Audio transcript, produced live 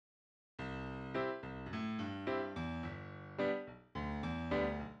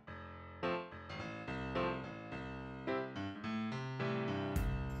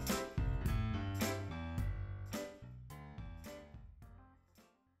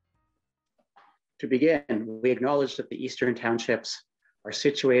To begin, we acknowledge that the Eastern Townships are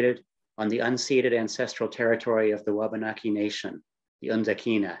situated on the unceded ancestral territory of the Wabanaki Nation, the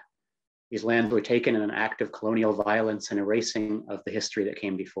Unzakina. These lands were taken in an act of colonial violence and erasing of the history that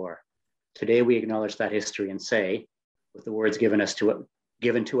came before. Today, we acknowledge that history and say, with the words given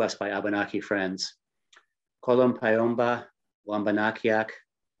to us by Abenaki friends, Kolum Payomba, Wambanakiak,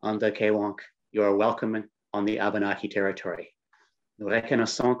 Anda Kewonk, you are welcome on the Abenaki territory. Nous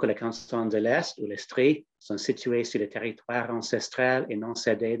reconnaissons que les cantons de l'Est ou l'Estrie sont situés sur le territoire ancestral et non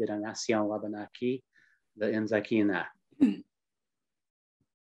cédé de la nation Wabanaki, the Nzakina.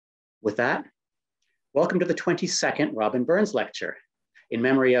 With that, welcome to the 22nd Robin Burns Lecture in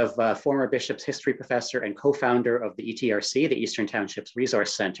memory of former Bishop's history professor and co-founder of the ETRC, the Eastern Townships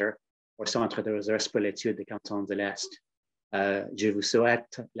Resource Center, or Centre de Ressources pour l'étude des cantons de l'Est. Je vous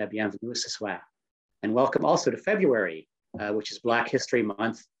souhaite la bienvenue ce soir. And welcome also to February, which is Black History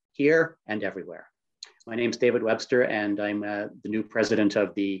Month here and everywhere. My name is David Webster, and I'm the new president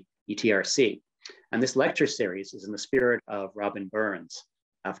of the ETRC. And this lecture series is in the spirit of Robin Burns,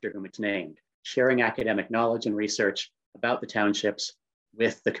 after whom it's named, sharing academic knowledge and research about the townships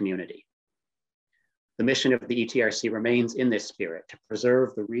with the community. The mission of the ETRC remains in this spirit, to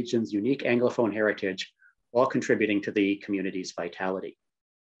preserve the region's unique Anglophone heritage while contributing to the community's vitality.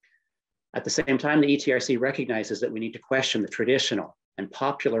 At the same time, the ETRC recognizes that we need to question the traditional and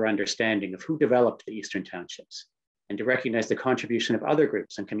popular understanding of who developed the Eastern Townships, and to recognize the contribution of other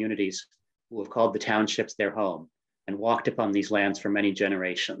groups and communities who have called the townships their home and walked upon these lands for many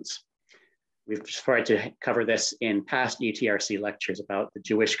generations. We've tried to cover this in past ETRC lectures about the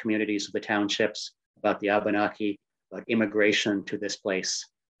Jewish communities of the townships, about the Abenaki, about immigration to this place,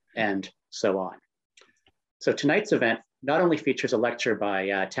 and so on. So tonight's event not only features a lecture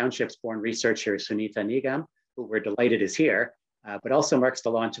by townships-born researcher Sunita Nigam, who we're delighted is here, but also marks the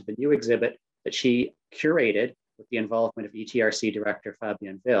launch of the new exhibit that she curated with the involvement of ETRC Director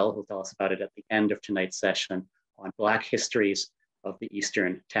Fabian Ville, who'll tell us about it at the end of tonight's session on Black Histories of the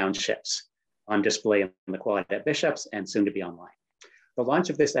Eastern Townships, on display in the quad at Bishop's and soon to be online. The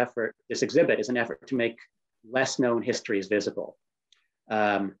launch of this exhibit is an effort to make less known histories visible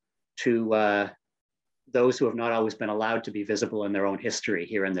to those who have not always been allowed to be visible in their own history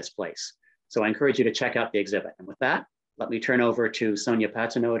here in this place. So I encourage you to check out the exhibit. And with that, let me turn over to Sonia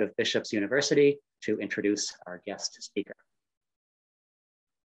Patenaude of Bishop's University to introduce our guest speaker.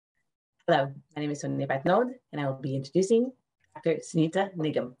 Hello, my name is Sonia Patenaude, and I will be introducing Dr. Sunita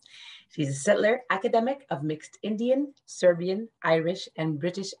Nigam. She's a settler academic of mixed Indian, Serbian, Irish, and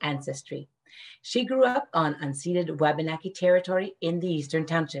British ancestry. She grew up on unceded Wabanaki territory in the Eastern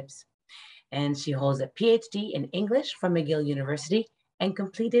Townships, and she holds a PhD in English from McGill University and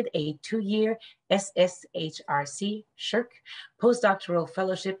completed a 2-year SSHRC Shirk postdoctoral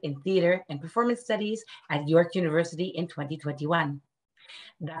fellowship in theater and performance studies at York University in 2021.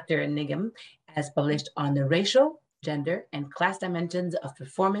 Dr. Nigam has published on the racial, gender, and class dimensions of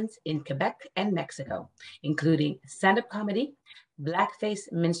performance in Quebec and Mexico, including stand-up comedy, blackface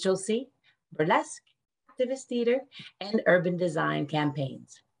minstrelsy, burlesque, activist theater, and urban design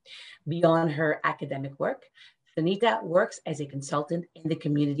campaigns. Beyond her academic work, Sunita works as a consultant in the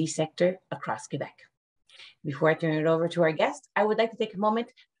community sector across Quebec. Before I turn it over to our guest, I would like to take a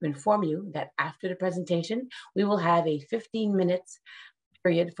moment to inform you that after the presentation, we will have a 15 minutes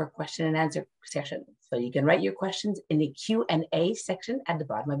period for question and answer session. So you can write your questions in the Q&A section at the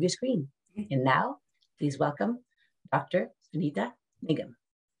bottom of your screen. And now, please welcome Dr. Sunita Nigam.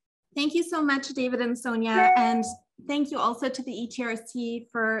 Thank you so much, David and Sonia. And thank you also to the ETRC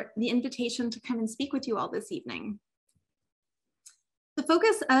for the invitation to come and speak with you all this evening. The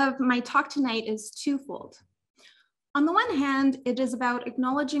focus of my talk tonight is twofold. On the one hand, it is about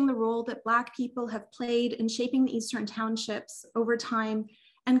acknowledging the role that Black people have played in shaping the Eastern Townships over time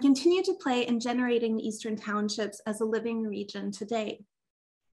and continue to play in generating the Eastern Townships as a living region today.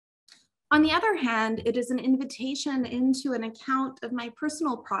 On the other hand, it is an invitation into an account of my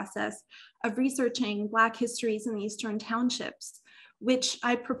personal process of researching Black histories in the Eastern Townships, which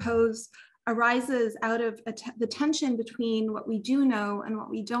I propose arises out of the tension between what we do know and what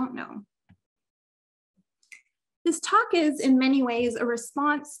we don't know. This talk is in many ways a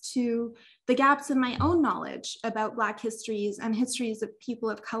response to the gaps in my own knowledge about Black histories and histories of people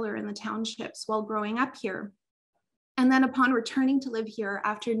of color in the townships while growing up here. And then upon returning to live here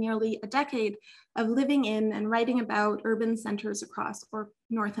after nearly a decade of living in and writing about urban centers across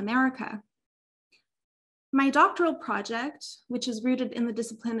North America. My doctoral project, which is rooted in the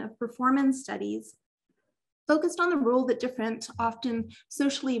discipline of performance studies, focused on the role that different, often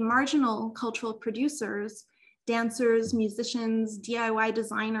socially marginal cultural producers, dancers, musicians, DIY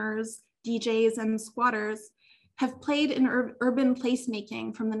designers, DJs, and squatters have played in urban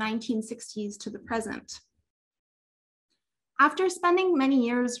placemaking from the 1960s to the present. After spending many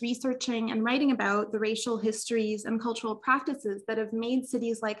years researching and writing about the racial histories and cultural practices that have made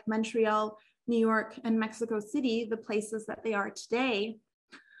cities like Montreal, New York, and Mexico City the places that they are today,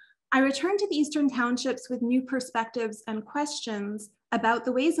 I returned to the Eastern Townships with new perspectives and questions about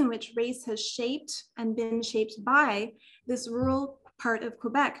the ways in which race has shaped and been shaped by this rural part of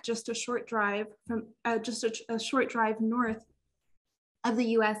Quebec, just a short drive from a short drive north of the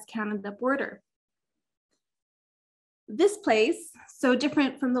US-Canada border. This place, so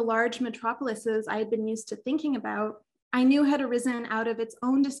different from the large metropolises I had been used to thinking about, I knew had arisen out of its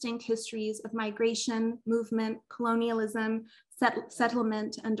own distinct histories of migration, movement, colonialism,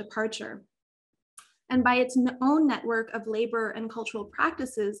 settlement, and departure, and by its own network of labor and cultural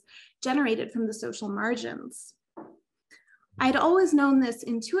practices generated from the social margins. I'd always known this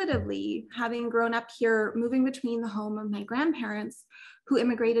intuitively, having grown up here, moving between the home of my grandparents, who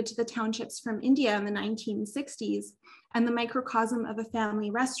immigrated to the townships from India in the 1960s, and the microcosm of a family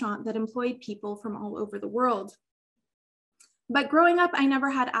restaurant that employed people from all over the world. But growing up, I never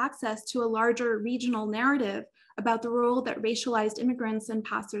had access to a larger regional narrative about the role that racialized immigrants and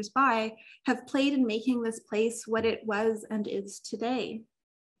passersby have played in making this place what it was and is today.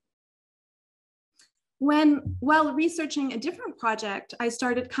 While researching a different project, I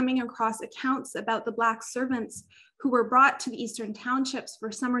started coming across accounts about the Black servants who were brought to the Eastern Townships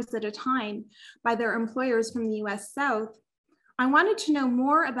for summers at a time by their employers from the US South. I wanted to know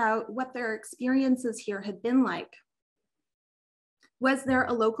more about what their experiences here had been like. Was there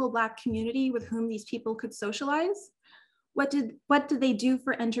a local Black community with whom these people could socialize? What did they do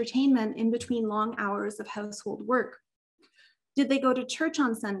for entertainment in between long hours of household work? Did they go to church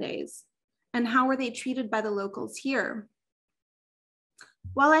on Sundays? And how were they treated by the locals here?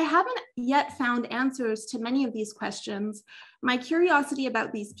 While I haven't yet found answers to many of these questions, my curiosity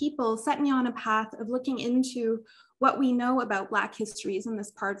about these people set me on a path of looking into what we know about Black histories in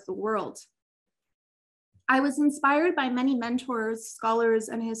this part of the world. I was inspired by many mentors, scholars,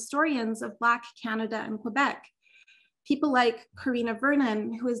 and historians of Black Canada and Quebec. People like Karina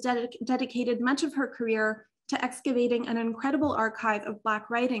Vernon, who has dedicated much of her career to excavating an incredible archive of Black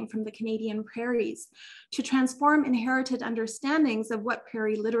writing from the Canadian prairies to transform inherited understandings of what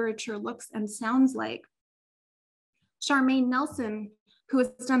prairie literature looks and sounds like. Charmaine Nelson, who has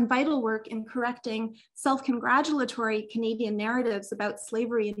done vital work in correcting self-congratulatory Canadian narratives about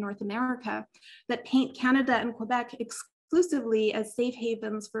slavery in North America that paint Canada and Quebec exclusively as safe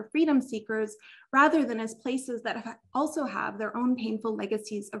havens for freedom seekers, rather than as places that also have their own painful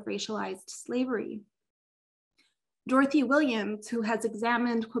legacies of racialized slavery. Dorothy Williams, who has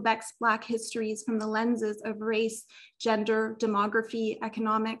examined Quebec's Black histories from the lenses of race, gender, demography,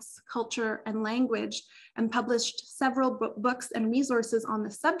 economics, culture, and language, and published several books and resources on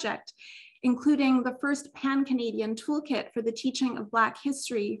the subject, including the first Pan-Canadian toolkit for the teaching of Black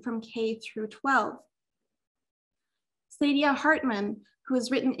history from K through 12. Sadia Hartman, who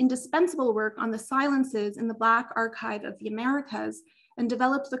has written indispensable work on the silences in the Black Archive of the Americas and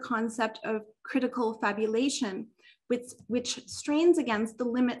developed the concept of critical fabulation, which strains against the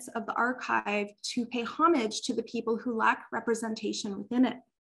limits of the archive to pay homage to the people who lack representation within it.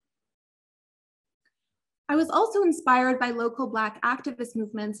 I was also inspired by local Black activist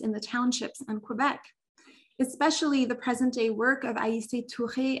movements in the townships and Quebec, especially the present-day work of Aïssé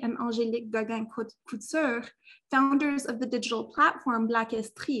Touré and Angélique Gauguin-Couture, founders of the digital platform Black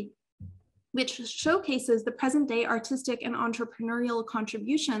Histories, which showcases the present-day artistic and entrepreneurial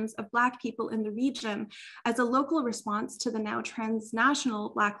contributions of Black people in the region as a local response to the now transnational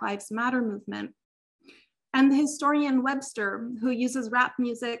Black Lives Matter movement. And the historian Webster, who uses rap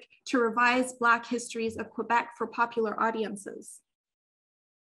music to revise Black histories of Quebec for popular audiences.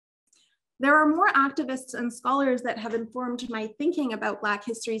 There are more activists and scholars that have informed my thinking about Black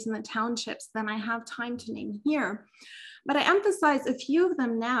histories in the townships than I have time to name here. But I emphasize a few of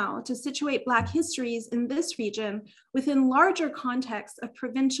them now to situate Black histories in this region within larger contexts of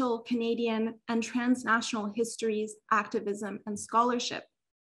provincial, Canadian, and transnational histories, activism, and scholarship.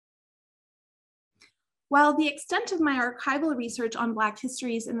 While the extent of my archival research on Black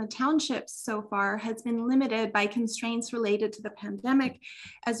histories in the townships so far has been limited by constraints related to the pandemic,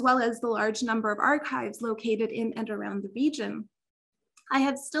 as well as the large number of archives located in and around the region, I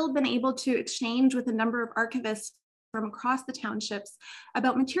have still been able to exchange with a number of archivists from across the townships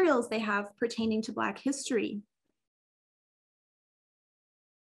about materials they have pertaining to Black history.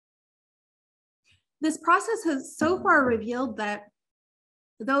 This process has so far revealed that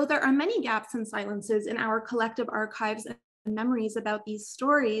though there are many gaps and silences in our collective archives memories about these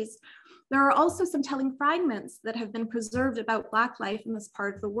stories, there are also some telling fragments that have been preserved about Black life in this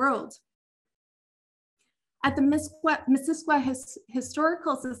part of the world. At the Missisquoi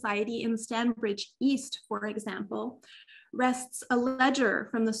Historical Society in Stanbridge East, for example, rests a ledger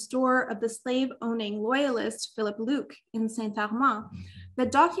from the store of the slave-owning loyalist Philip Luke in Saint-Armand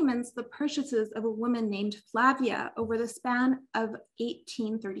that documents the purchases of a woman named Flavia over the span of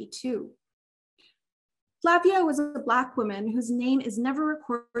 1832. Flavia was a Black woman whose name is never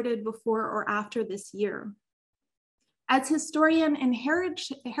recorded before or after this year. As historian and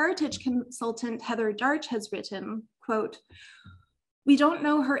heritage consultant Heather Darch has written, quote, "We don't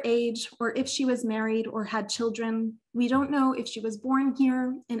know her age or if she was married or had children. We don't know if she was born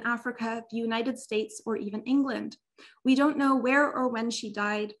here, in Africa, the United States, or even England. We don't know where or when she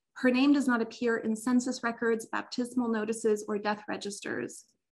died. Her name does not appear in census records, baptismal notices, or death registers.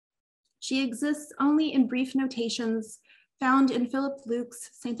 She exists only in brief notations found in Philip Luke's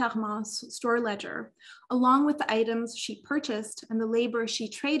Saint-Armand store ledger, along with the items she purchased and the labor she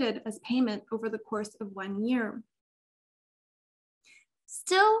traded as payment over the course of 1 year."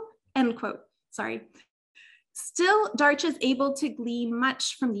 Still, end quote, sorry. Still, Darch is able to glean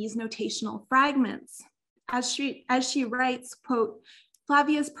much from these notational fragments. As she writes, quote,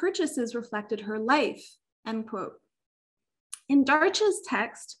 "Flavia's purchases reflected her life," end quote. In Darch's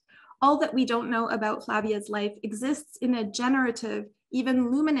text, all that we don't know about Flavia's life exists in a generative,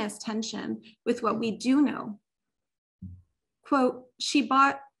 even luminous tension with what we do know. Quote, "She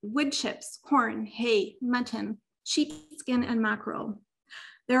bought wood chips, corn, hay, mutton, sheepskin, and mackerel.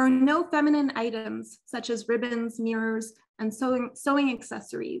 There are no feminine items such as ribbons, mirrors, and sewing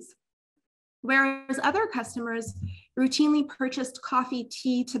accessories. Whereas other customers routinely purchased coffee,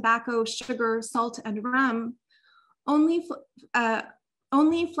 tea, tobacco, sugar, salt, and rum, only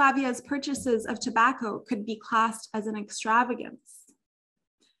Flavia's purchases of tobacco could be classed as an extravagance.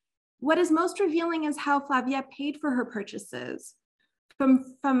 What is most revealing is how Flavia paid for her purchases.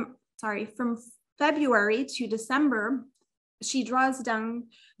 From February to December, she draws dung,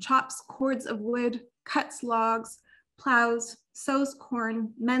 chops cords of wood, cuts logs, plows, sows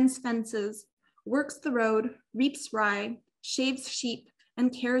corn, mends fences, works the road, reaps rye, shaves sheep,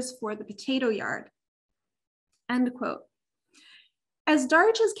 and cares for the potato yard." End quote. As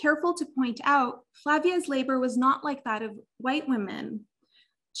Darch is careful to point out, Flavia's labor was not like that of white women.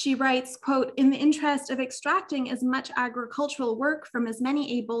 She writes, quote, "In the interest of extracting as much agricultural work from as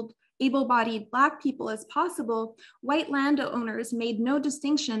many able-bodied Black people as possible, white landowners made no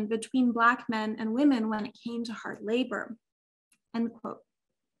distinction between Black men and women when it came to hard labor," end quote.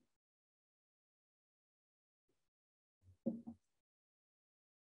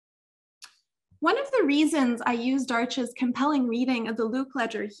 One of the reasons I use Darch's compelling reading of the Luke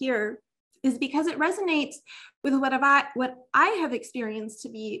ledger here is because it resonates with what I have experienced to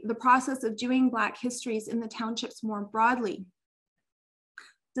be the process of doing Black histories in the townships more broadly.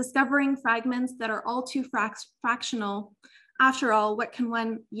 Discovering fragments that are all too fractional. After all, what can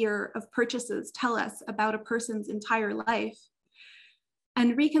 1 year of purchases tell us about a person's entire life?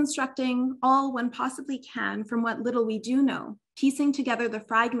 And reconstructing all one possibly can from what little we do know, piecing together the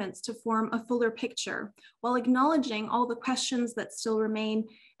fragments to form a fuller picture, while acknowledging all the questions that still remain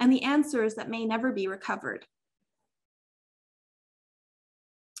and the answers that may never be recovered.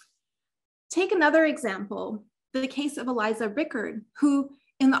 Take another example, the case of Eliza Rickard, who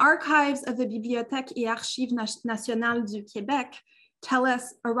in the archives of the Bibliothèque et Archives Nationales du Québec tell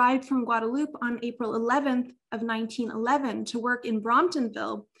us arrived from Guadeloupe on April 11th of 1911 to work in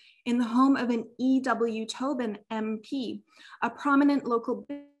Bromptonville in the home of an E.W. Tobin MP, a prominent local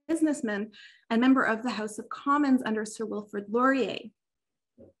businessman and member of the House of Commons under Sir Wilfrid Laurier.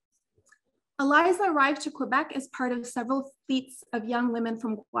 Eliza arrived to Quebec as part of several fleets of young women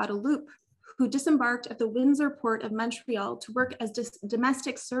from Guadeloupe who disembarked at the Windsor port of Montreal to work as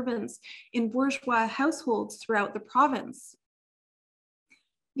domestic servants in bourgeois households throughout the province.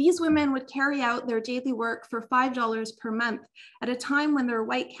 These women would carry out their daily work for $5 per month at a time when their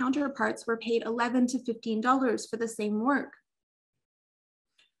white counterparts were paid $11 to $15 for the same work.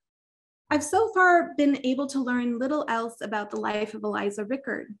 I've so far been able to learn little else about the life of Eliza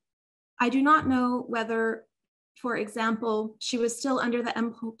Rickard. I do not know whether, for example, she was still under the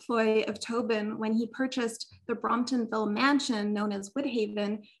employ of Tobin when he purchased the Bromptonville mansion known as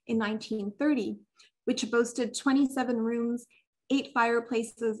Woodhaven in 1930, which boasted 27 rooms, 8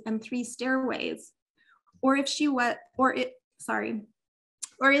 fireplaces, and 3 stairways, or if she was,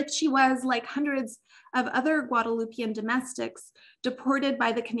 like hundreds of other Guadeloupean domestics deported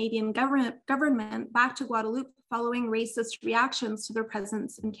by the Canadian government back to Guadeloupe following racist reactions to their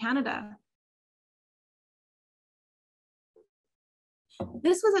presence in Canada.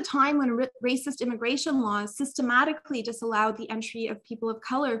 This was a time when racist immigration laws systematically disallowed the entry of people of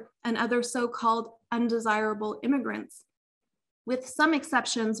color and other so-called undesirable immigrants, with some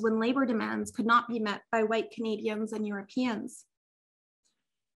exceptions when labor demands could not be met by white Canadians and Europeans.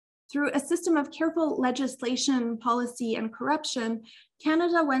 Through a system of careful legislation, policy, and corruption,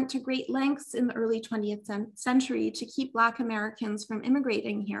 Canada went to great lengths in the early 20th century to keep Black Americans from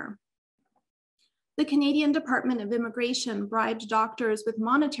immigrating here. The Canadian Department of Immigration bribed doctors with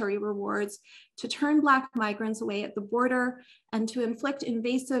monetary rewards to turn Black migrants away at the border and to inflict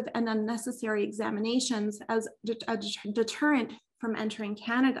invasive and unnecessary examinations as a deterrent from entering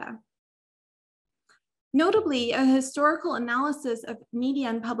Canada. Notably, a historical analysis of media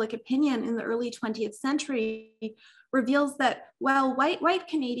and public opinion in the early 20th century reveals that while white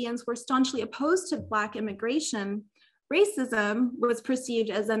Canadians were staunchly opposed to Black immigration, racism was perceived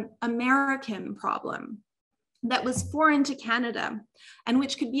as an American problem that was foreign to Canada and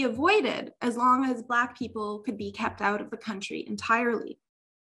which could be avoided as long as Black people could be kept out of the country entirely.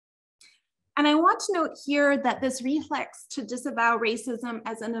 And I want to note here that this reflex to disavow racism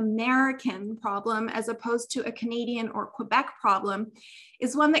as an American problem as opposed to a Canadian or Quebec problem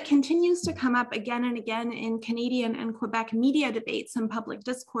is one that continues to come up again and again in Canadian and Quebec media debates and public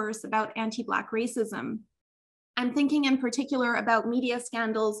discourse about anti-Black racism. I'm thinking in particular about media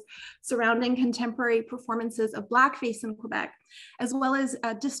scandals surrounding contemporary performances of blackface in Quebec, as well as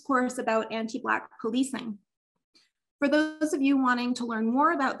a discourse about anti-Black policing. For those of you wanting to learn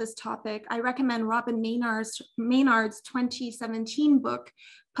more about this topic, I recommend Robin Maynard's 2017 book,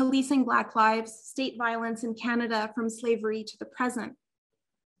 Policing Black Lives, State Violence in Canada from Slavery to the Present,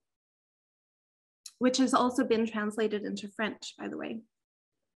 which has also been translated into French, by the way.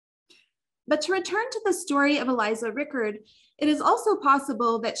 But to return to the story of Eliza Rickard, it is also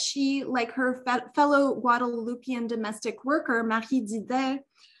possible that she, like her fellow Guadeloupean domestic worker, Marie Didet,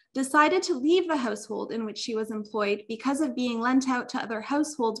 decided to leave the household in which she was employed because of being lent out to other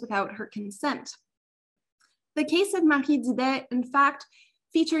households without her consent. The case of Marie Didet, in fact,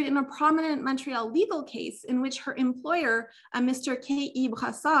 featured in a prominent Montreal legal case in which her employer, a Mr. K.E.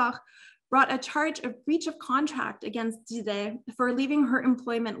 Brassard, brought a charge of breach of contract against Didet for leaving her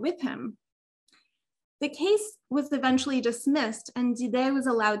employment with him. The case was eventually dismissed and Didet was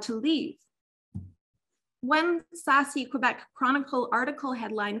allowed to leave. One sassy Quebec Chronicle article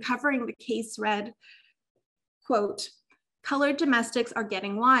headline covering the case read, quote, "Colored domestics are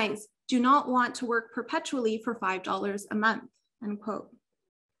getting wise, do not want to work perpetually for $5 a month," end quote.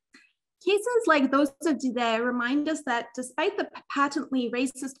 Cases like those of Didet remind us that despite the patently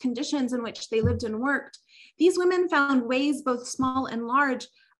racist conditions in which they lived and worked, these women found ways, both small and large,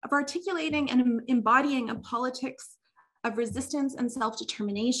 of articulating and embodying a politics of resistance and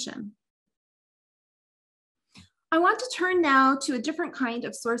self-determination. I want to turn now to a different kind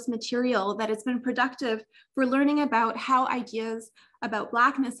of source material that has been productive for learning about how ideas about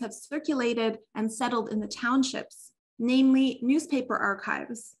Blackness have circulated and settled in the townships, namely newspaper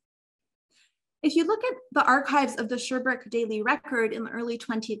archives. If you look at the archives of the Sherbrooke Daily Record in the early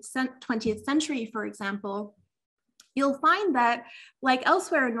 20th century, for example, you'll find that, like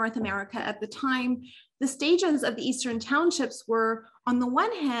elsewhere in North America at the time, the stages of the Eastern Townships were, on the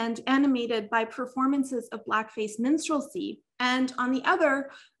one hand, animated by performances of blackface minstrelsy, and on the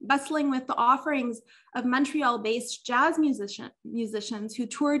other, bustling with the offerings of Montreal-based jazz musicians who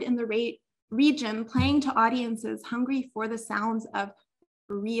toured in the region, playing to audiences hungry for the sounds of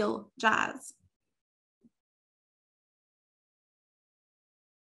real jazz.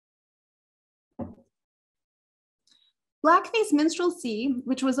 Blackface minstrelsy,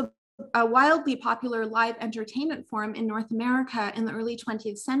 which was a wildly popular live entertainment form in North America in the early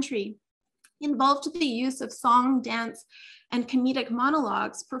 20th century, involved the use of song, dance, and comedic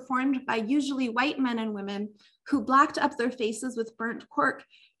monologues performed by usually white men and women who blacked up their faces with burnt cork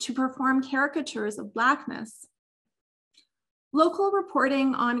to perform caricatures of Blackness. Local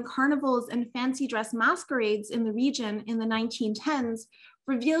reporting on carnivals and fancy dress masquerades in the region in the 1910s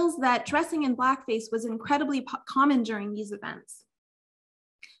reveals that dressing in blackface was incredibly common during these events.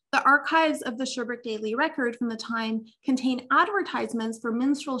 The archives of the Sherbrooke Daily Record from the time contain advertisements for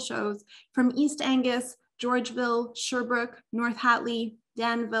minstrel shows from East Angus, Georgeville, Sherbrooke, North Hatley,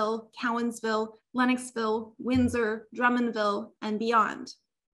 Danville, Cowansville, Lennoxville, Windsor, Drummondville, and beyond.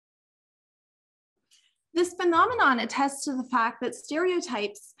 This phenomenon attests to the fact that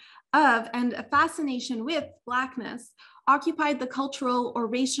stereotypes of and a fascination with Blackness occupied the cultural or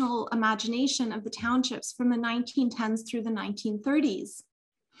racial imagination of the townships from the 1910s through the 1930s.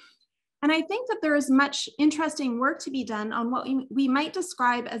 And I think that there is much interesting work to be done on what we might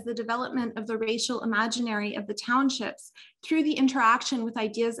describe as the development of the racial imaginary of the townships through the interaction with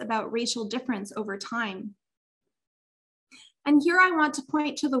ideas about racial difference over time. And here I want to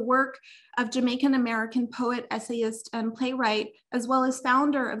point to the work of Jamaican American poet, essayist, and playwright, as well as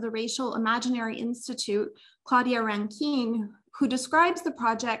founder of the Racial Imaginary Institute, Claudia Rankine, who describes the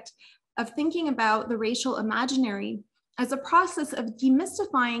project of thinking about the racial imaginary as a process of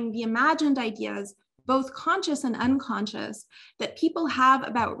demystifying the imagined ideas, both conscious and unconscious, that people have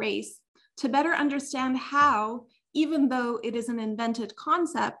about race to better understand how, even though it is an invented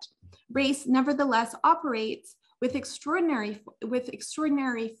concept, race nevertheless operates with extraordinary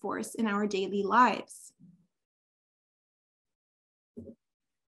force in our daily lives.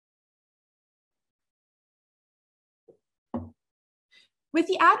 With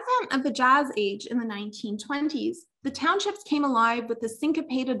the advent of the jazz age in the 1920s, the townships came alive with the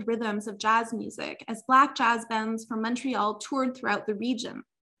syncopated rhythms of jazz music as Black jazz bands from Montreal toured throughout the region.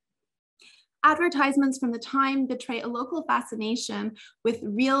 Advertisements from the time betray a local fascination with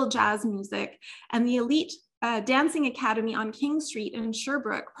real jazz music, and the elite dancing academy on King Street in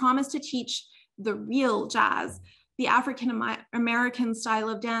Sherbrooke promised to teach the real jazz, the African-American style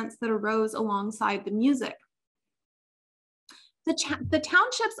of dance that arose alongside the music. The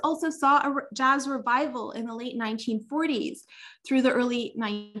townships also saw a jazz revival in the late 1940s through the early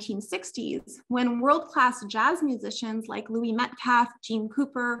 1960s, when world-class jazz musicians like Louis Metcalf, Gene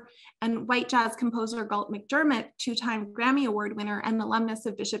Cooper, and white jazz composer Galt McDermott, two-time Grammy Award winner and alumnus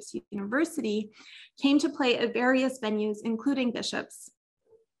of Bishop's University, came to play at various venues, including Bishop's.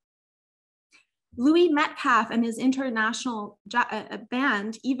 Louis Metcalf and his international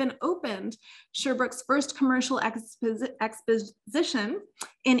band even opened Sherbrooke's first commercial exposition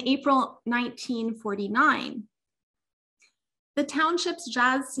in April 1949. The township's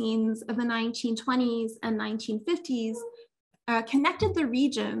jazz scenes of the 1920s and 1950s connected the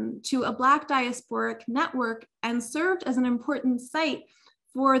region to a Black diasporic network and served as an important site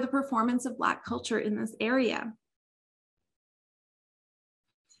for the performance of Black culture in this area.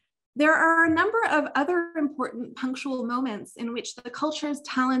 There are a number of other important punctual moments in which the cultures,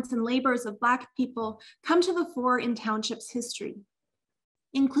 talents, and labors of Black people come to the fore in township's history,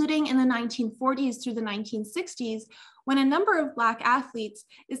 including in the 1940s through the 1960s, when a number of Black athletes,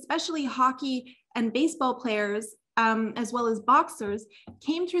 especially hockey and baseball players, as well as boxers,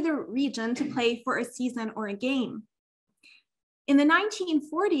 came through the region to play for a season or a game. In the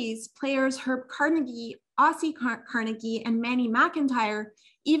 1940s, players Herb Carnegie, Ossie Carnegie, and Manny McIntyre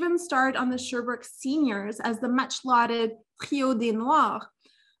even starred on the Sherbrooke Seniors as the much-lauded Trio des Noirs,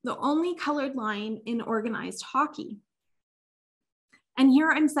 the only colored line in organized hockey. And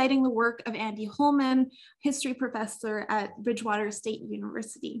here I'm citing the work of Andy Holman, history professor at Bridgewater State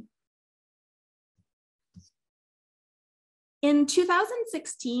University. In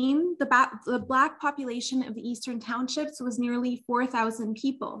 2016, the Black population of the Eastern Townships was nearly 4,000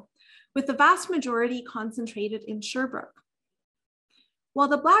 people, with the vast majority concentrated in Sherbrooke. While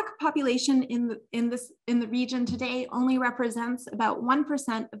the Black population in the region today only represents about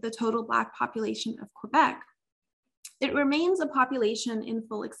 1% of the total Black population of Quebec, it remains a population in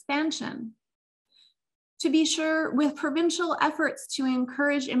full expansion. To be sure, with provincial efforts to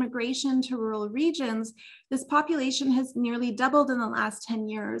encourage immigration to rural regions, this population has nearly doubled in the last 10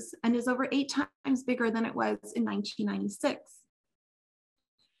 years and is over 8 times bigger than it was in 1996.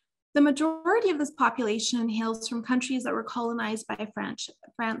 The majority of this population hails from countries that were colonized by France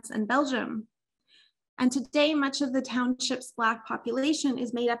and Belgium. And today, much of the township's Black population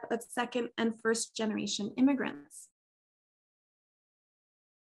is made up of second and first generation immigrants.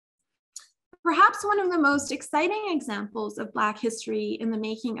 Perhaps one of the most exciting examples of Black history in the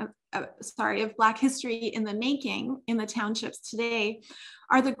making in the townships today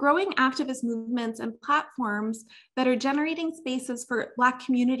are the growing activist movements and platforms that are generating spaces for Black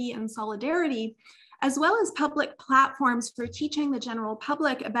community and solidarity, as well as public platforms for teaching the general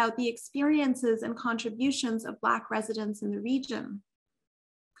public about the experiences and contributions of Black residents in the region.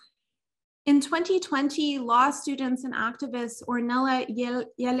 In 2020, law students and activists Ornella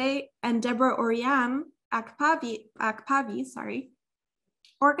Yele and Deborah Oriam Akpavi,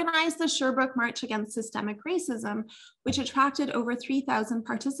 organized the Sherbrooke March Against Systemic Racism, which attracted over 3,000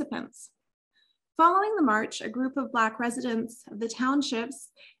 participants. Following the march, a group of Black residents of the townships,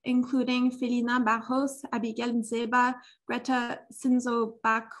 including Felina Barros, Abigail Nzeba, Greta Sinzo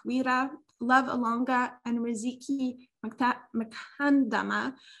Bakwira, Love Alonga, and Riziki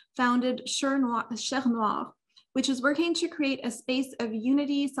Makandama, founded Cher Noir, which is working to create a space of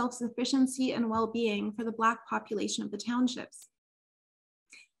unity, self-sufficiency, and well-being for the Black population of the townships.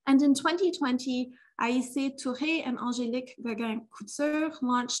 And in 2020, Aïssé Touré and Angélique Gauguin-Couture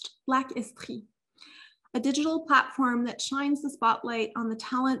launched Black Histories, a digital platform that shines the spotlight on the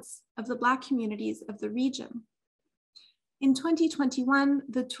talents of the Black communities of the region. In 2021,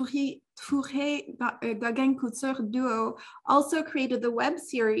 the Touré-Gauguin-Couture duo also created the web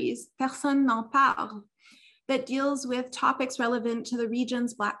series Personne n'en parle, that deals with topics relevant to the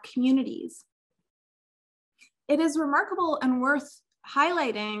region's Black communities. It is remarkable and worth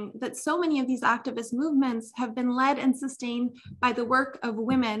highlighting that so many of these activist movements have been led and sustained by the work of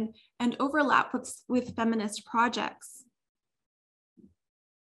women and overlap with feminist projects.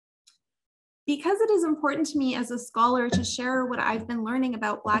 Because it is important to me as a scholar to share what I've been learning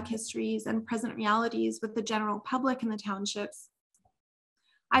about Black histories and present realities with the general public in the townships,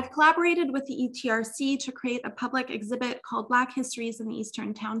 I've collaborated with the ETRC to create a public exhibit called Black Histories in the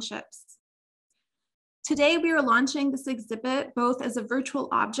Eastern Townships. Today, we are launching this exhibit both as a virtual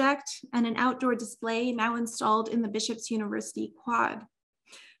object and an outdoor display now installed in the Bishop's University quad.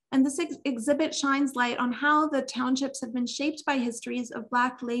 And this exhibit shines light on how the townships have been shaped by histories of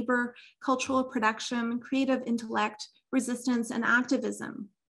Black labor, cultural production, creative intellect, resistance, and activism.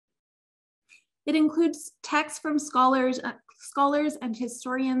 It includes texts from scholars and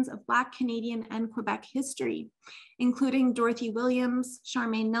historians of Black, Canadian, and Quebec history, including Dorothy Williams,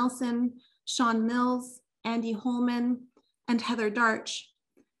 Charmaine Nelson, Sean Mills, Andy Holman, and Heather Darch,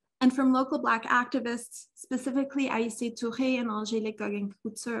 and from local Black activists, specifically Aïssé Touré and Angélique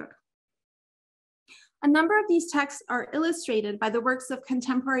Gauguin-Couture. A number of these texts are illustrated by the works of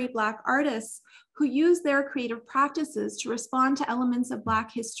contemporary Black artists who use their creative practices to respond to elements of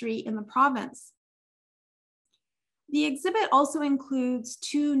Black history in the province. The exhibit also includes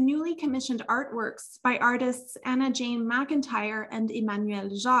two newly commissioned artworks by artists Anna Jane McIntyre and Emmanuel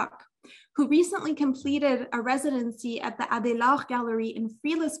Jacques, who recently completed a residency at the Adélard Gallery in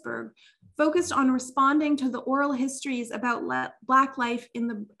Fredericksburg, focused on responding to the oral histories about Black life in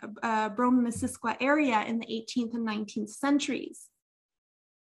the Brome-Missisquoi area in the 18th and 19th centuries.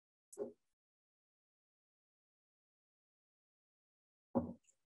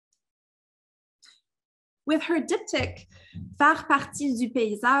 With her diptych, Faire partie du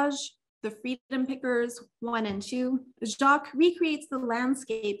paysage, The Freedom Pickers 1 and 2, Jacques recreates the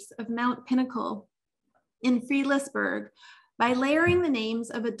landscapes of Mount Pinnacle in Fredericksburg by layering the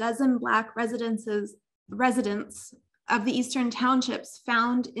names of a dozen Black residents of the Eastern Townships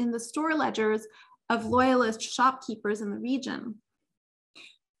found in the store ledgers of Loyalist shopkeepers in the region.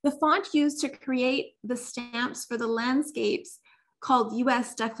 The font used to create the stamps for the landscapes, called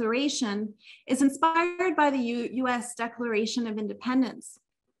U.S. Declaration, is inspired by the U.S. Declaration of Independence.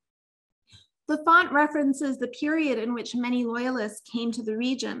 The font references the period in which many Loyalists came to the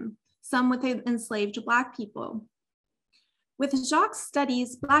region, some with enslaved Black people. With Jacques'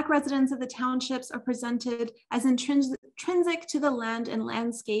 studies, Black residents of the townships are presented as intrinsic to the land and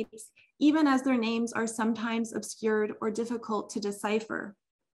landscapes, even as their names are sometimes obscured or difficult to decipher.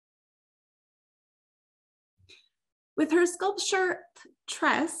 With her sculpture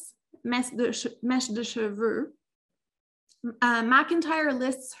Tresse, Mèche de Cheveux, McIntyre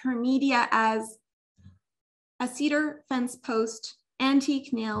lists her media as a cedar fence post,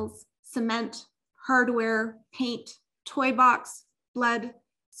 antique nails, cement, hardware, paint, toy box, blood,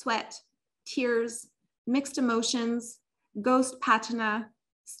 sweat, tears, mixed emotions, ghost patina,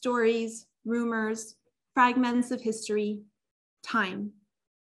 stories, rumors, fragments of history, time.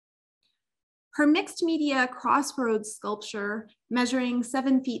 Her mixed media crossroads sculpture, measuring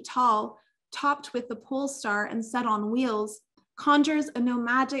 7 feet tall, topped with the pole star and set on wheels, conjures a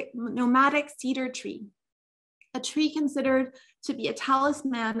nomadic cedar tree, a tree considered to be a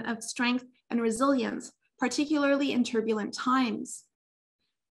talisman of strength and resilience, particularly in turbulent times.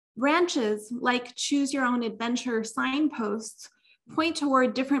 Branches, like choose your own adventure signposts, point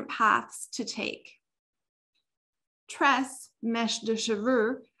toward different paths to take. Tresse, Mèche de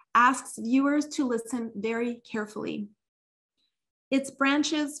Cheveux, asks viewers to listen very carefully. Its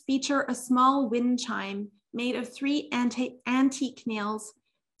branches feature a small wind chime made of 3 antique nails,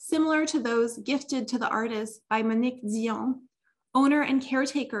 similar to those gifted to the artist by Monique Dion, owner and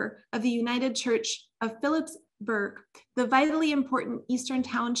caretaker of the United Church of Phillipsburg, the vitally important Eastern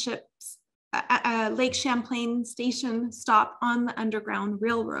Townships Lake Champlain station stop on the Underground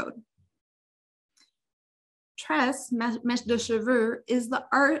Railroad. Tresse, Mèche de Cheveux, is the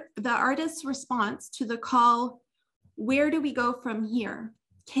artist's response to the call, where do we go from here?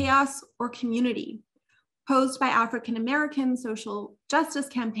 Chaos or community? Posed by African-American social justice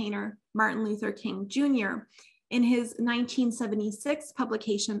campaigner Martin Luther King Jr. in his 1976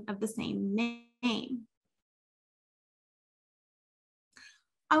 publication of the same name.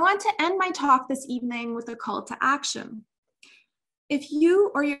 I want to end my talk this evening with a call to action. If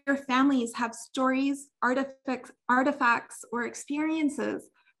you or your families have stories, artifacts, or experiences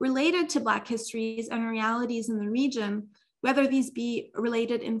related to Black histories and realities in the region, whether these be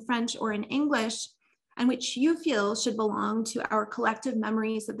related in French or in English, and which you feel should belong to our collective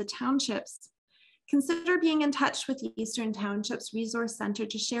memories of the townships, consider being in touch with the Eastern Townships Resource Center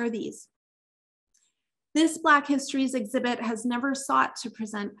to share these. This Black Histories exhibit has never sought to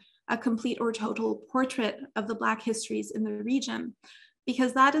present a complete or total portrait of the Black histories in the region,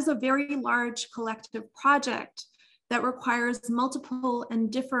 because that is a very large collective project that requires multiple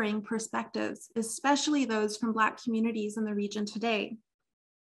and differing perspectives, especially those from Black communities in the region today.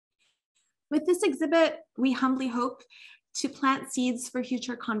 With this exhibit, we humbly hope to plant seeds for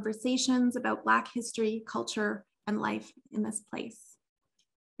future conversations about Black history, culture, and life in this place.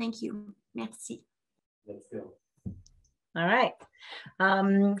 Thank you. Merci. Let's go. All right.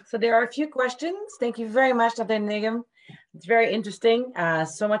 So there are a few questions. Thank you very much, Dr. Nigam. It's very interesting,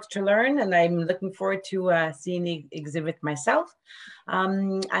 so much to learn, and I'm looking forward to seeing the exhibit myself.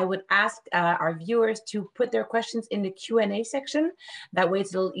 I would ask our viewers to put their questions in the Q&A section. That way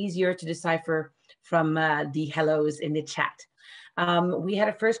it's a little easier to decipher from the hellos in the chat. We had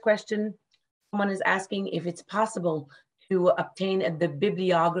a first question. Someone is asking if it's possible to obtain the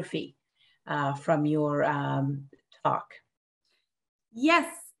bibliography from your talk.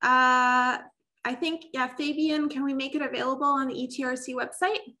 Yes, I think, yeah, Fabian, can we make it available on the ETRC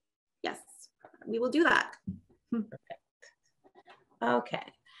website? Yes, we will do that. Perfect. Okay,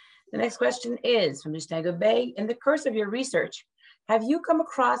 the next question is from Mustago Bay. In the course of your research, have you come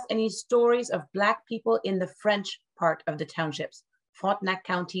across any stories of Black people in the French part of the townships, Frontenac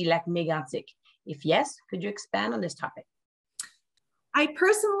County, Lac Mégantic? If yes, could you expand on this topic? I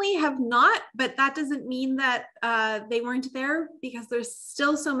personally have not, but that doesn't mean that they weren't there, because there's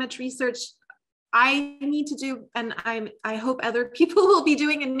still so much research I need to do, and I hope other people will be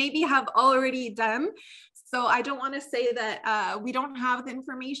doing and maybe have already done. So I don't want to say that we don't have the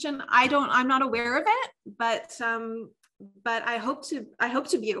information. I'm not aware of it, but I hope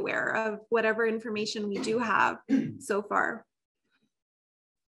to be aware of whatever information we do have so far.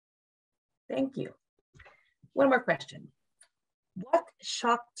 Thank you. One more question. What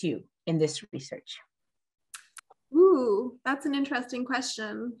shocked you in this research? Ooh, that's an interesting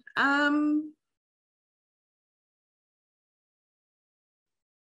question.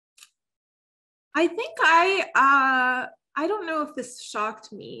 I think I don't know if this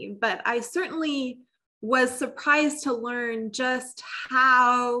shocked me, but I certainly was surprised to learn just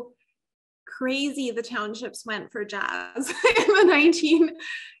how crazy the townships went for jazz in the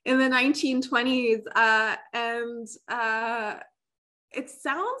 1920s. It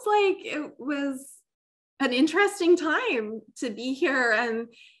sounds like it was an interesting time to be here, and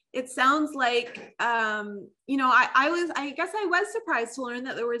it sounds like, you know, I guess I was surprised to learn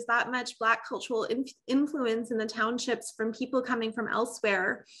that there was that much Black cultural influence in the townships from people coming from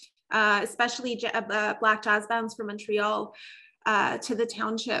elsewhere, especially Black jazz bands from Montreal to the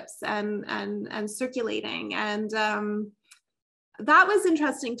townships and circulating. And that was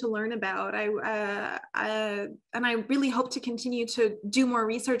interesting to learn about. And I really hope to continue to do more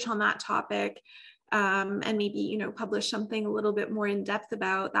research on that topic. And maybe, you know, publish something a little bit more in depth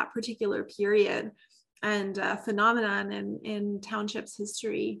about that particular period and phenomenon in townships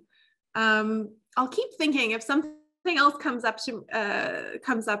history. I'll keep thinking if something else comes up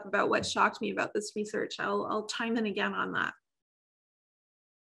about what shocked me about this research. I'll chime in again on that.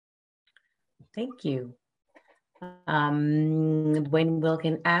 Thank you. Wayne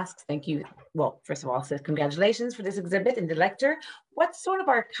Wilkin asks, thank you. Well, first of all, says congratulations for this exhibit and the lecture. What sort of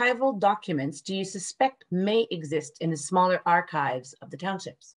archival documents do you suspect may exist in the smaller archives of the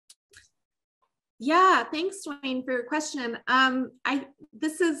townships? Yeah, thanks, Wayne, for your question.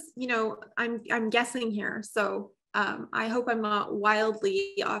 This is, you know, I'm guessing here, so I hope I'm not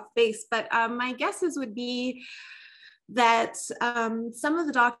wildly off base, but my guesses would be that some of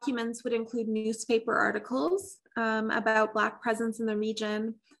the documents would include newspaper articles about Black presence in the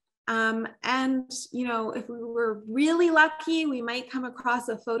region. And, you know, if we were really lucky, we might come across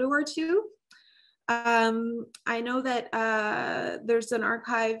a photo or two. I know that there's an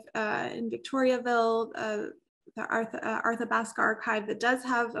archive in Victoriaville, the Arthur Basque archive, that does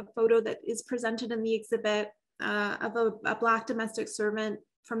have a photo that is presented in the exhibit of a Black domestic servant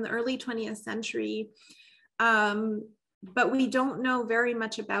from the early 20th century. But we don't know very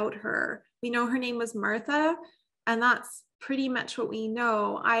much about her. We know her name was Martha, and that's pretty much what we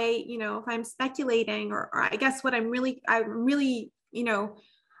know. You know, if I'm speculating, or I guess what I'm really, you know,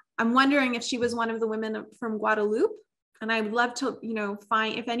 I'm wondering if she was one of the women from Guadeloupe, And I would love to, you know,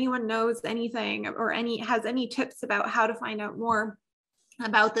 find, if anyone knows anything or has any tips about how to find out more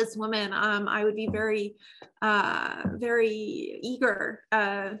about this woman, I would be very, very eager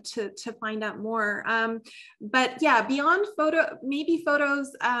to find out more. But yeah, beyond maybe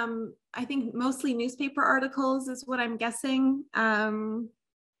photos, I think mostly newspaper articles is what I'm guessing. Beyond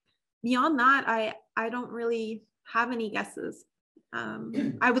that, I don't really have any guesses.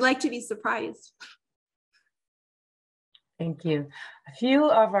 I would like to be surprised. Thank you. A few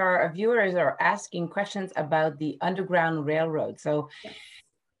of our viewers are asking questions about the Underground Railroad. So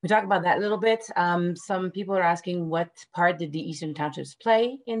we talked about that a little bit. Some people are asking, what part did the Eastern Townships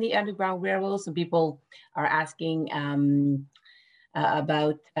play in the Underground Railroad? Some people are asking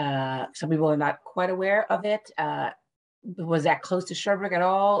about, some people are not quite aware of it. Was that close to Sherbrooke at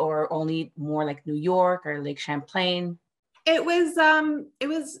all, or only more like New York or Lake Champlain? It was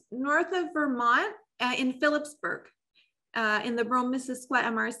north of Vermont, in Phillipsburg. In the Brome-Missisquoi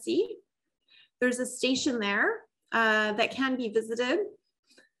MRC. There's a station there that can be visited.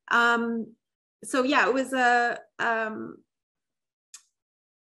 So yeah, it was a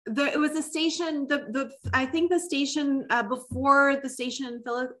station. I think the station before the station in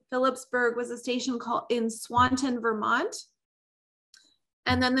Phillipsburg was a station called in Swanton, Vermont,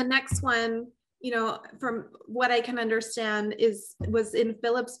 and then the next one, you know, from what I can understand, was in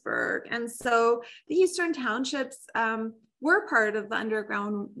Phillipsburg. And so the Eastern Townships were part of the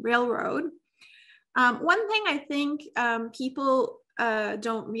Underground Railroad. One thing I think people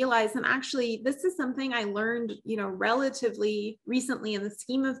don't realize, and actually this is something I learned, you know, relatively recently in the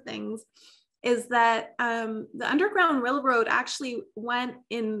scheme of things, is that the Underground Railroad actually went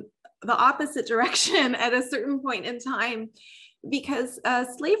in the opposite direction at a certain point in time, because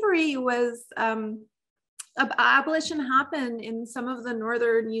slavery was, abolition happened in some of the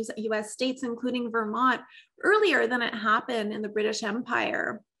northern US states, including Vermont, earlier than it happened in the British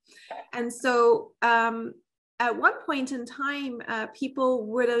Empire. And so at one point in time, people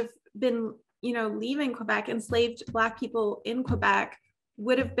would have been, you know, leaving Quebec, enslaved Black people in Quebec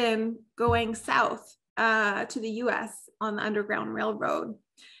would have been going south to the US on the Underground Railroad.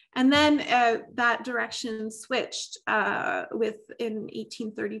 And then that direction switched in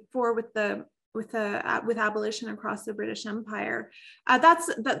 1834 with abolition across the British Empire.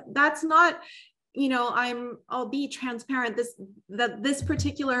 That's not, you know, I'll be transparent. This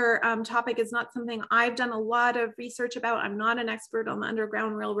particular topic is not something I've done a lot of research about. I'm not an expert on the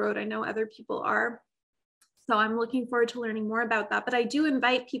Underground Railroad. I know other people are. So I'm looking forward to learning more about that. But I do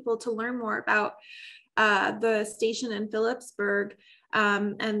invite people to learn more about the station in Phillipsburg,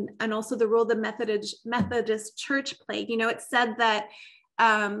 and also the role the Methodist Church played. You know, it's said that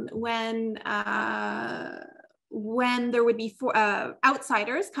when there would be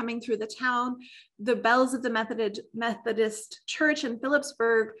outsiders coming through the town, the bells of the Methodist Church in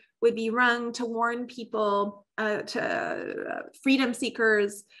Phillipsburg would be rung to warn people, to freedom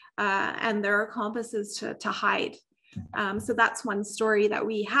seekers and their accomplices to hide. So that's one story that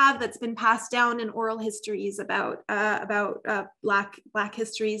we have that's been passed down in oral histories about Black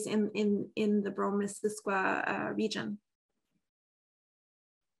histories in the Brome-Missisquoi region.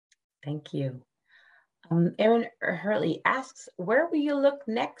 Thank you. Erin Hurley asks, where will you look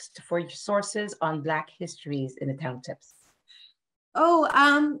next for your sources on Black histories in the townships? Oh,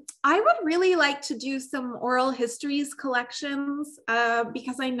 I would really like to do some oral histories collections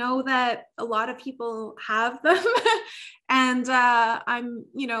because I know that a lot of people have them. And I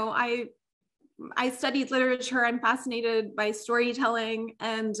studied literature. I'm fascinated by storytelling.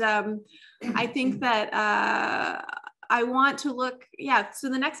 And I think that I want to look, so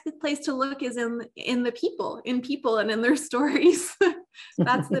the next place to look is in people and in their stories.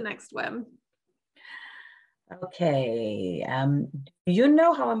 That's the next one. Okay, do you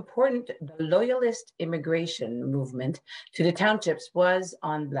know how important the Loyalist immigration movement to the townships was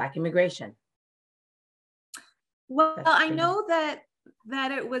on Black immigration? Well, I know that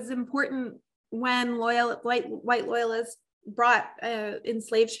it was important when white Loyalists brought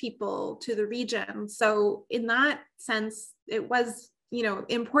enslaved people to the region. So in that sense, it was, you know,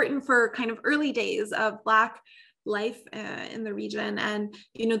 important for kind of early days of Black life in the region. And,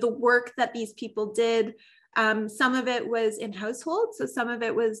 you know, the work that these people did, some of it was in households, so some of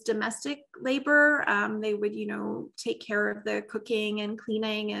it was domestic labor. They would, you know, take care of the cooking and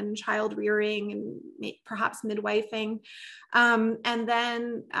cleaning and child rearing and perhaps midwifing. And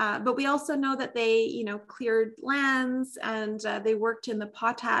then, but we also know that they, you know, cleared lands and they worked in the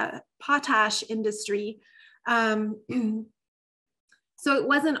potash industry. So it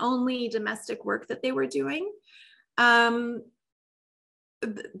wasn't only domestic work that they were doing.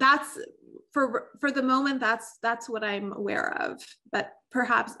 That's for the moment, that's what I'm aware of, but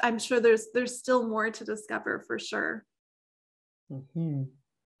perhaps I'm sure there's still more to discover for sure. Mm-hmm.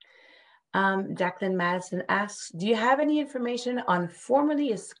 Jacqueline Madison asks, do you have any information on formerly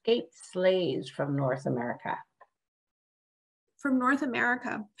escaped slaves from North America? From North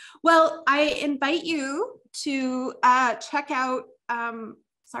America? Well, I invite you to check out,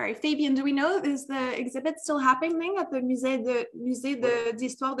 sorry, Fabian, do we know, is the exhibit still happening at the Musée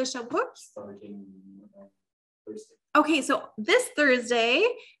d'Histoire de Sherbrooke? Starting Thursday. Okay, so this Thursday,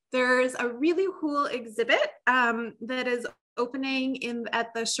 there's a really cool exhibit that is opening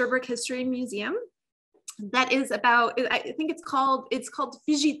at the Sherbrooke History Museum. That is about, I think it's called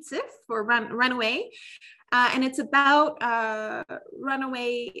Fugitif, or Runaway. And it's about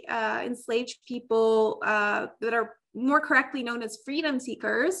runaway enslaved people that are more correctly known as freedom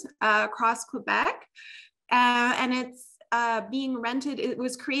seekers across Quebec. And it's being rented. It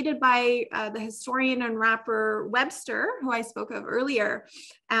was created by the historian and rapper Webster, who I spoke of earlier.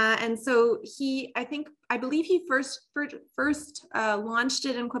 And so I believe he first launched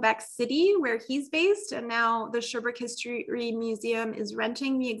it in Quebec City, where he's based, and now the Sherbrooke History Museum is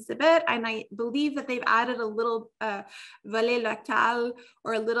renting the exhibit. And I believe that they've added a little volet local,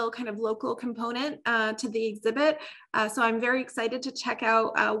 or a little kind of local component to the exhibit. So I'm very excited to check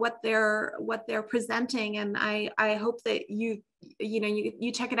out what they're presenting, and I hope that you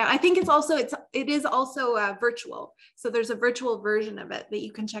check it out. I think it is also virtual. So there's a virtual version of it that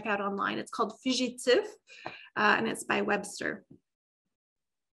you can check out online. It's called Fugitif, and it's by Webster.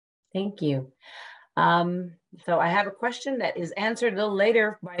 Thank you. So I have a question that is answered a little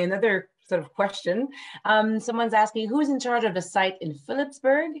later by another sort of question. Someone's asking, who's in charge of the site in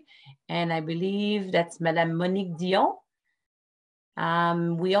Phillipsburg? And I believe that's Madame Monique Dion.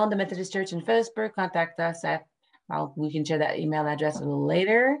 We own the Methodist Church in Phillipsburg. Contact us at, well, we can share that email address a little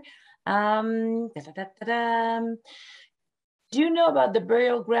later. Do you know about the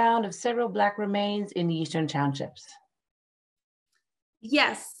burial ground of several Black remains in the Eastern Townships?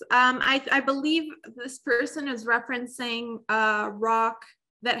 Yes, I believe this person is referencing a rock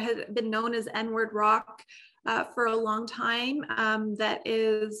that has been known as N-word Rock for a long time, that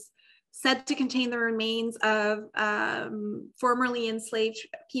is said to contain the remains of formerly enslaved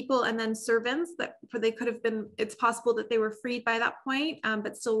people and then servants they could have been, it's possible that they were freed by that point,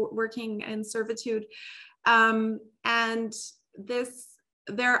 but still working in servitude. And I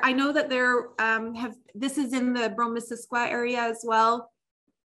know that this is in the Brome-Missisquoi area as well,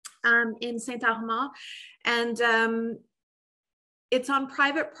 in Saint-Armand, and it's on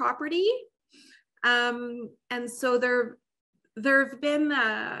private property. And so there have been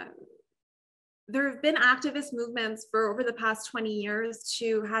activist movements for over the past 20 years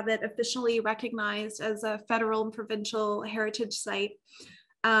to have it officially recognized as a federal and provincial heritage site.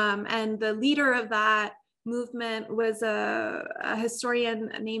 And the leader of that movement was a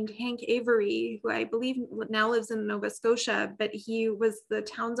historian named Hank Avery, who I believe now lives in Nova Scotia, but he was the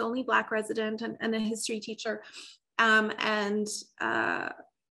town's only Black resident and a history teacher.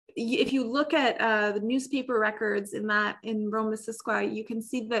 If you look at the newspaper records in Brome-Missisquoi, you can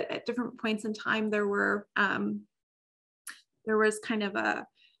see that at different points in time there was kind of a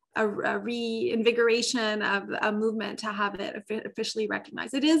reinvigoration of a movement to have it officially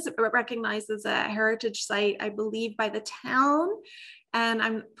recognized. It is recognized as a heritage site, I believe, by the town,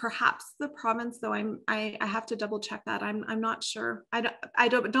 and perhaps the province, though I have to double check that. I'm not sure. I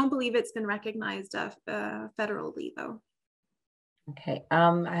don't believe it's been recognized federally, though. Okay,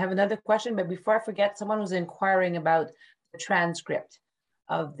 I have another question, but before I forget, someone was inquiring about the transcript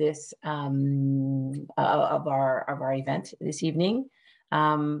of this of our event this evening.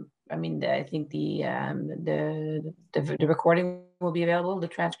 I mean, I think the recording will be available. The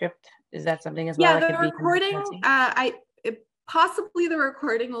transcript, is that something as well? Yeah, the recording. Possibly the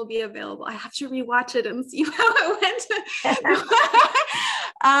recording will be available. I have to rewatch it and see how it went.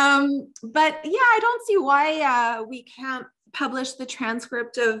 But yeah, I don't see why we can't publish the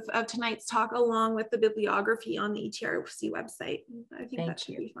transcript of tonight's talk along with the bibliography on the ETRC website. I think that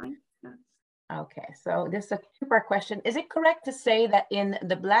should be fine. Yeah. Okay, so this is a two-part question. Is it correct to say that in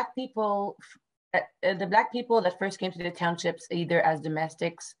the Black people that first came to the townships, either as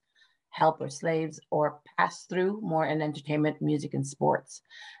domestics, help or slaves, or passed through more in entertainment, music, and sports?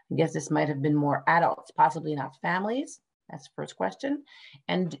 I guess this might have been more adults, possibly not families. That's the first question.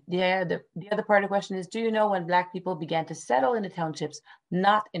 And the other part of the question is, do you know when Black people began to settle in the townships,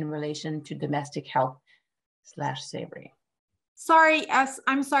 not in relation to domestic help / slavery? Sorry,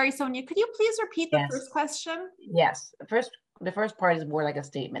 I'm sorry, Sonia. Could you please repeat the first question? Yes, the first part is more like a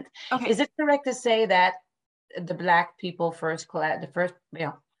statement. Okay. Is it correct to say that the Black people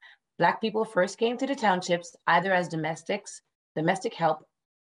Black people first came to the townships either as domestic help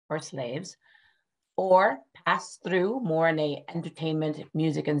or slaves, or passed through more in a entertainment,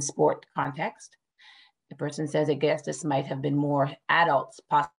 music, and sport context. The person says, I guess this might have been more adults,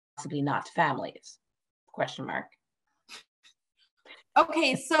 possibly not families, question mark.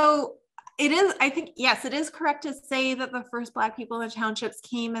 Okay, so it is, I think, yes, it is correct to say that the first Black people in the townships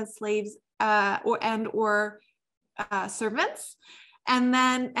came as slaves or servants. And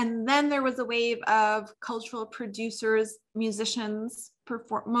then there was a wave of cultural producers, musicians,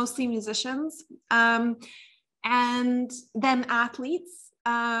 mostly musicians, and then athletes.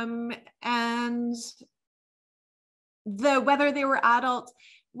 And whether they were adult,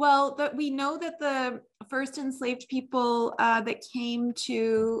 well, we know that the first enslaved people that came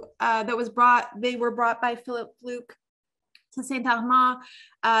to, they were brought by Philip Fluke to Saint Armand.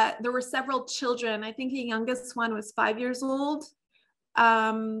 There were several children. I think the youngest one was 5 years old.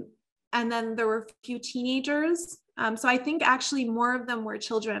 And then there were a few teenagers. So I think actually more of them were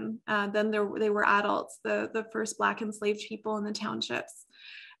children than they were adults, the first Black enslaved people in the townships.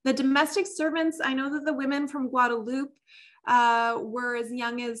 The domestic servants, I know that the women from Guadeloupe were as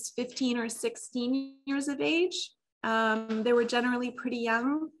young as 15 or 16 years of age. They were generally pretty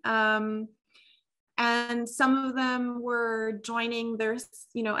young. And some of them were joining their,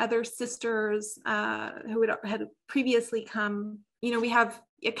 other sisters who had previously come. We have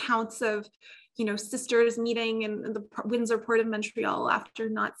accounts of, sisters meeting in the Windsor Port of Montreal after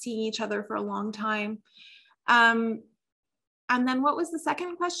not seeing each other for a long time. And then what was the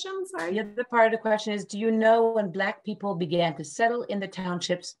second question? Sorry. The other part of the question is, do you know when Black people began to settle in the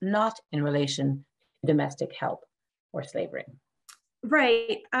townships, not in relation to domestic help or slavery?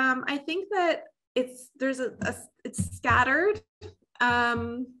 Right. I think that it's scattered.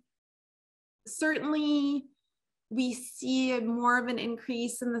 Certainly, we see more of an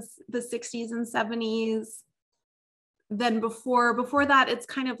increase in the 60s and 70s than before. Before that, it's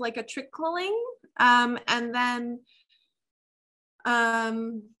kind of like a trickling. And then, I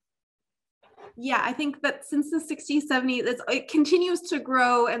think that since the 60s, 70s, it continues to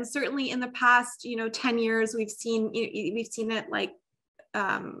grow. And certainly in the past, 10 years, we've seen it like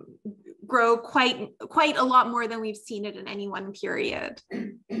grow quite a lot more than we've seen it in any one period.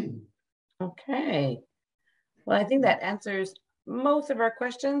 Okay. Well, I think that answers most of our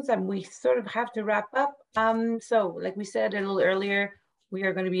questions, and we sort of have to wrap up. So like we said a little earlier, we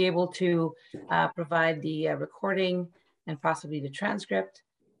are going to be able to provide the recording and possibly the transcript.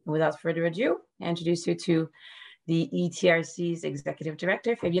 And without further ado, I introduce you to the ETRC's Executive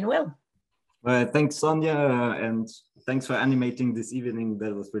Director, Fabian Will. Thanks, Sonia, and thanks for animating this evening.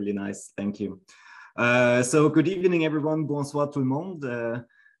 That was really nice. Thank you. So good evening, everyone. Bonsoir tout le monde.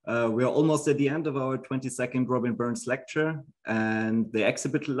 We are almost at the end of our 22nd Robin Burns lecture and the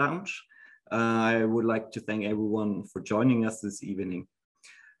exhibit lounge. I would like to thank everyone for joining us this evening.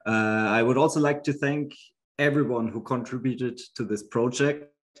 I would also like to thank everyone who contributed to this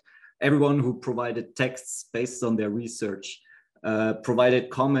project, everyone who provided texts based on their research, provided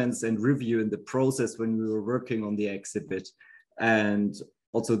comments and review in the process when we were working on the exhibit, and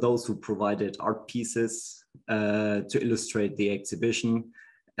also those who provided art pieces to illustrate the exhibition,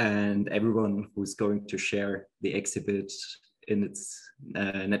 and everyone who's going to share the exhibit in its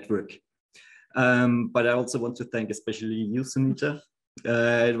network. But I also want to thank especially you, Sunita.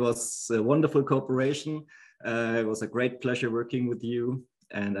 It was a wonderful cooperation. It was a great pleasure working with you.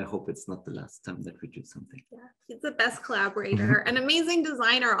 And I hope it's not the last time that we do something. Yeah, he's the best collaborator, an amazing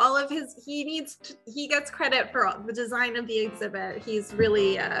designer. He gets credit for the design of the exhibit. He's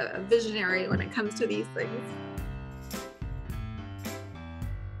really a visionary when it comes to these things.